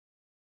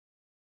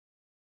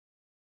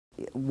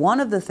one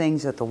of the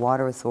things that the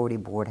Water Authority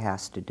Board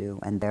has to do,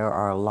 and there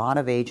are a lot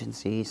of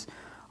agencies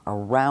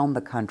around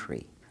the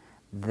country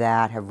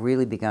that have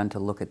really begun to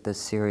look at this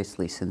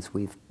seriously since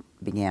we've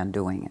began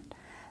doing it.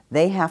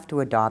 They have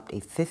to adopt a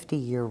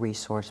 50-year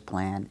resource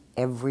plan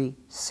every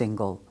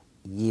single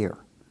year.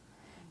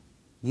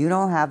 You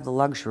don't have the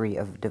luxury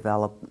of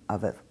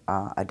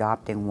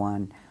adopting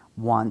one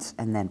once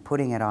and then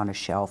putting it on a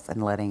shelf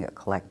and letting it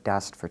collect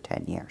dust for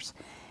 10 years.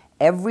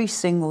 Every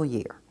single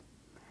year,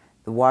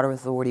 the Water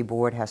Authority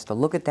Board has to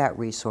look at that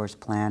resource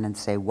plan and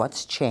say,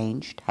 what's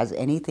changed? Has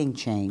anything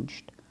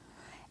changed?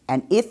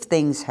 And if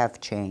things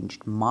have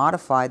changed,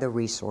 modify the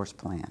resource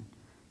plan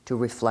to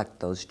reflect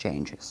those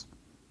changes.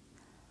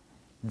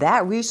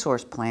 That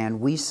resource plan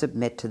we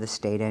submit to the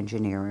state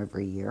engineer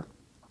every year,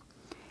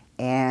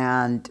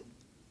 and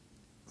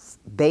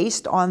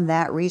based on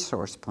that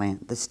resource plan,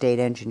 the state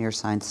engineer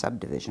signs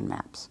subdivision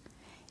maps.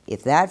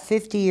 If that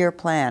 50-year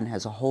plan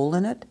has a hole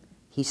in it,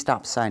 he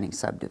stops signing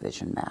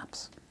subdivision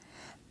maps.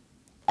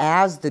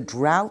 As the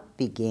drought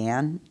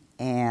began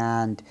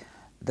and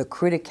the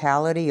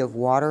criticality of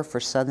water for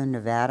Southern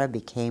Nevada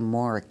became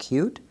more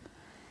acute,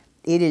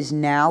 it is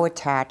now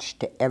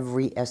attached to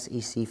every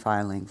SEC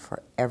filing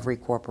for every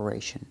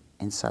corporation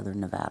in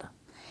Southern Nevada.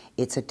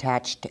 It's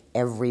attached to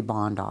every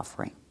bond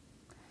offering.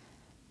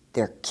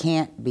 There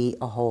can't be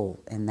a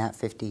hole in that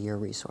 50-year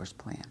resource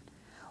plan,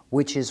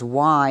 which is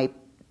why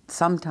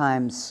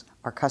sometimes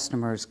our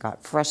customers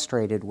got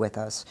frustrated with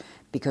us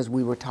because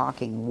we were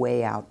talking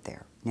way out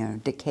there, you know,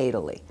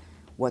 decadally.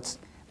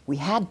 We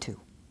had to.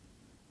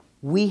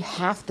 We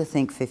have to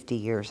think 50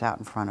 years out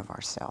in front of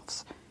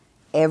ourselves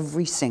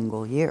every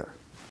single year.